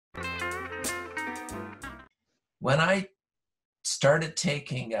When I started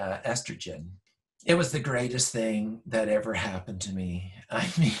taking estrogen, it was the greatest thing that ever happened to me. I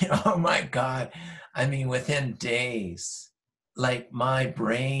mean, oh my God. I mean, within days, like my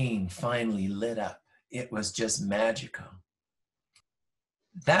brain finally lit up. It was just magical.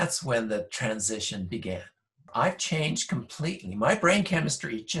 That's when the transition began. I've changed completely. My brain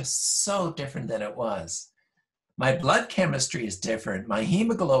chemistry is just so different than it was. My blood chemistry is different. My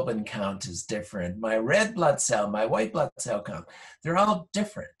hemoglobin count is different. My red blood cell, my white blood cell count, they're all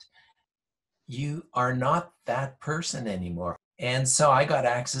different. You are not that person anymore. And so I got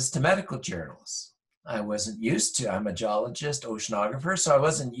access to medical journals. I wasn't used to, I'm a geologist, oceanographer, so I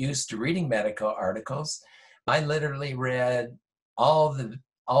wasn't used to reading medical articles. I literally read all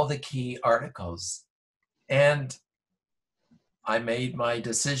the key articles. And I made my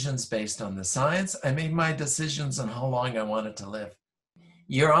decisions based on the science. I made my decisions on how long I wanted to live.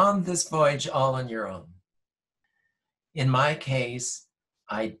 You're on this voyage all on your own. In my case,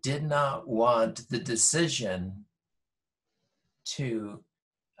 I did not want the decision to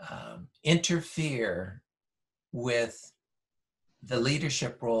interfere with the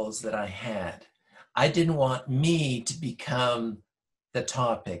leadership roles that I had. I didn't want me to become the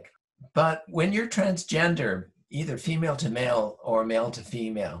topic. But when you're transgender, either female to male or male to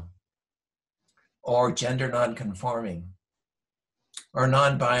female, or gender nonconforming, or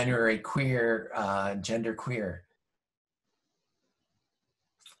non-binary, queer, gender queer,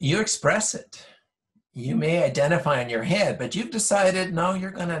 you express it. You may identify in your head, but you've decided, no,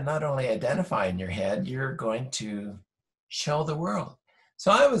 you're going to not only identify in your head, you're going to show the world.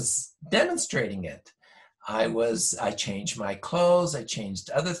 So I was demonstrating it. I changed my clothes, I changed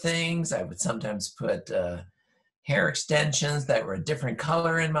other things. I would sometimes put hair extensions that were a different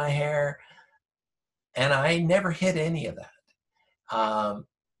color in my hair. And I never hid any of that.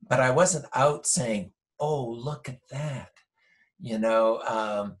 But I wasn't out saying, oh, look at that.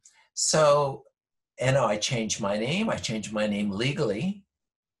 I changed my name. I changed my name legally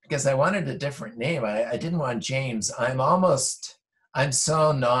because I wanted a different name. I didn't want James. I'm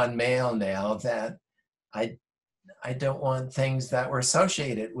so non-male now that I don't want things that were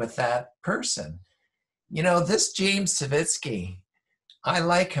associated with that person. This James Sivitsky, I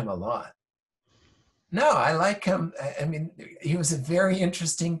like him a lot. No, I like him. I mean, he was a very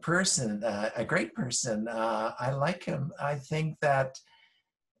interesting person, a great person. I like him. I think that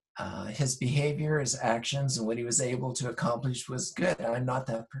his behavior, his actions, and what he was able to accomplish was good. I'm not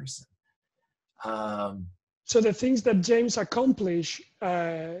that person. So the things that James accomplished,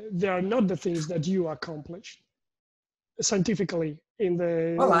 they are not the things that you accomplished scientifically in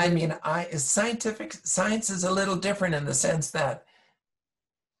the... Well, I mean, science is a little different in the sense that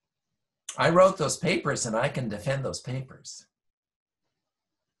I wrote those papers and I can defend those papers.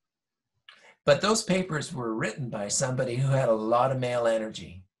 But those papers were written by somebody who had a lot of male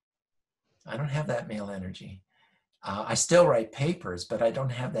energy. I don't have that male energy. I still write papers, but I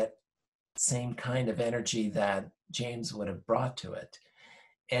don't have that same kind of energy that James would have brought to it.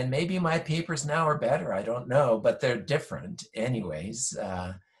 And maybe my papers now are better, I don't know, but they're different anyways.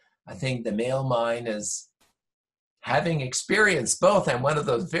 I think the male mind is having experienced both. I'm one of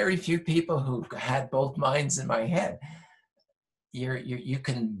those very few people who had both minds in my head. You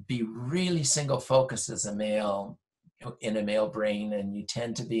can be really single focused as a male in a male brain, and you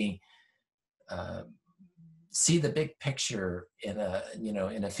tend to be see the big picture in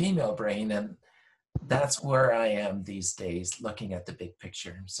a female brain, and that's where I am these days, looking at the big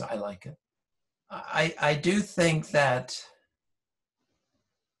picture. So I like it. I do think that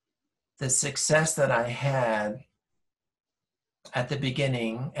the success that I had at the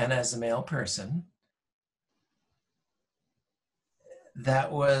beginning and as a male person,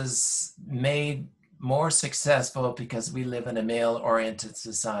 that was made more successful because we live in a male-oriented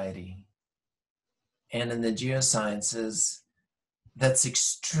society. And in the geosciences, that's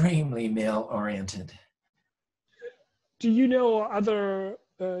extremely male-oriented. Do you know other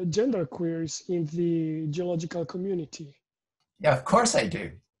gender queers in the geological community? Yeah, of course I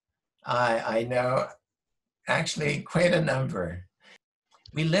do. I know actually quite a number.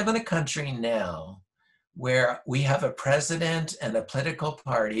 We live in a country now where we have a president and a political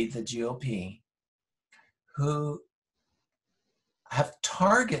party, the GOP, who have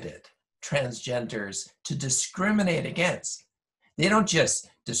targeted transgenders to discriminate against. They don't just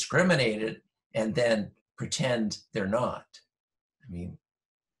discriminate it and then pretend they're not. I mean,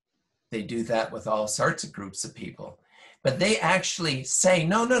 they do that with all sorts of groups of people. But they actually say,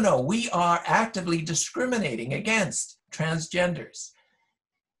 no, we are actively discriminating against transgenders.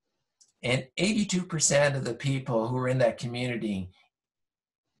 And 82% of the people who are in that community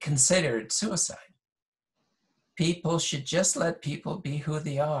considered suicide. people should just let people be who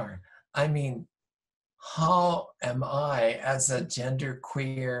they are. I mean, how am I, as a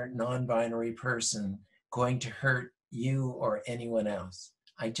genderqueer, non-binary person, going to hurt you or anyone else?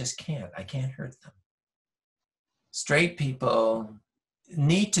 I just can't. I can't hurt them. Straight people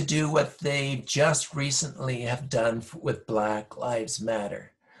need to do what they just recently have done with Black Lives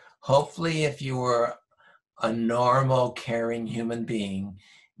Matter. Hopefully, if you were a normal, caring human being,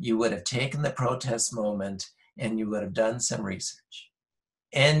 you would have taken the protest moment and you would have done some research.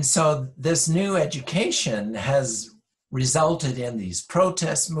 And so this new education has resulted in these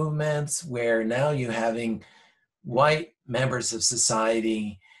protest movements where now you're having white members of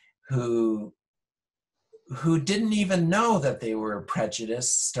society who didn't even know that they were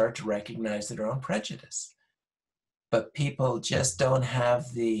prejudiced start to recognize their own prejudice. But people just don't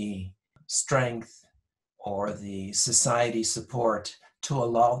have the strength or the society support to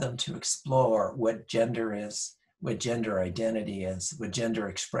allow them to explore what gender is, what gender identity is, what gender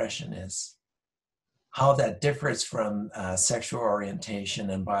expression is, how that differs from sexual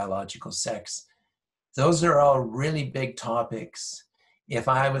orientation and biological sex. Those are all really big topics. If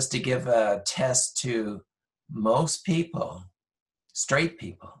I was to give a test to most people, straight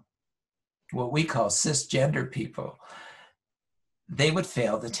people, what we call cisgender people, they would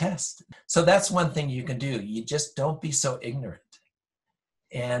fail the test. So that's one thing you can do. You just don't be so ignorant.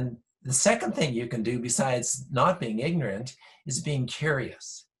 And the second thing you can do besides not being ignorant is being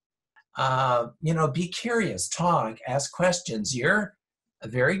curious. Be curious, talk, ask questions. You're a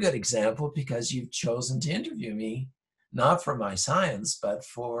very good example because you've chosen to interview me, not for my science, but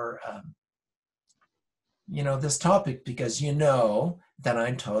for, this topic because you know that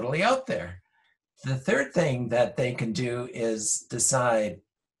I'm totally out there. The third thing that they can do is decide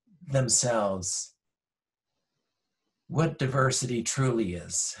themselves what diversity truly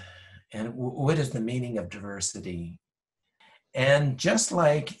is and what is the meaning of diversity. And just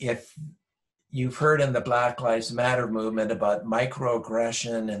like if you've heard in the Black Lives Matter movement about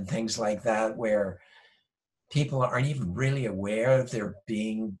microaggression and things like that, where people aren't even really aware they're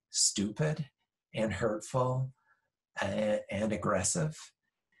being stupid and hurtful and aggressive.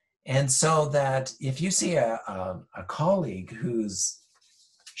 And so that if you see a colleague who's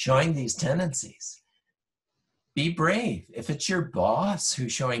showing these tendencies, be brave. If it's your boss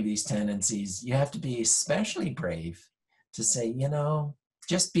who's showing these tendencies, you have to be especially brave to say,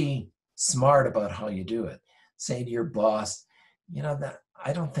 just be smart about how you do it. Say to your boss, that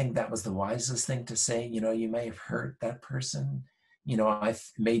I don't think that was the wisest thing to say. You may have hurt that person.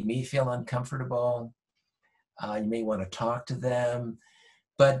 I've made me feel uncomfortable. You may want to talk to them,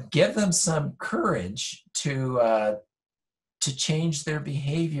 but give them some courage to change their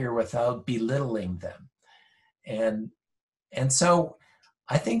behavior without belittling them. And so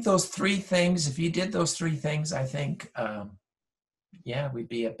I think those three things, if you did those three things, I think, we'd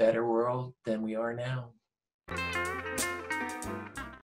be a better world than we are now.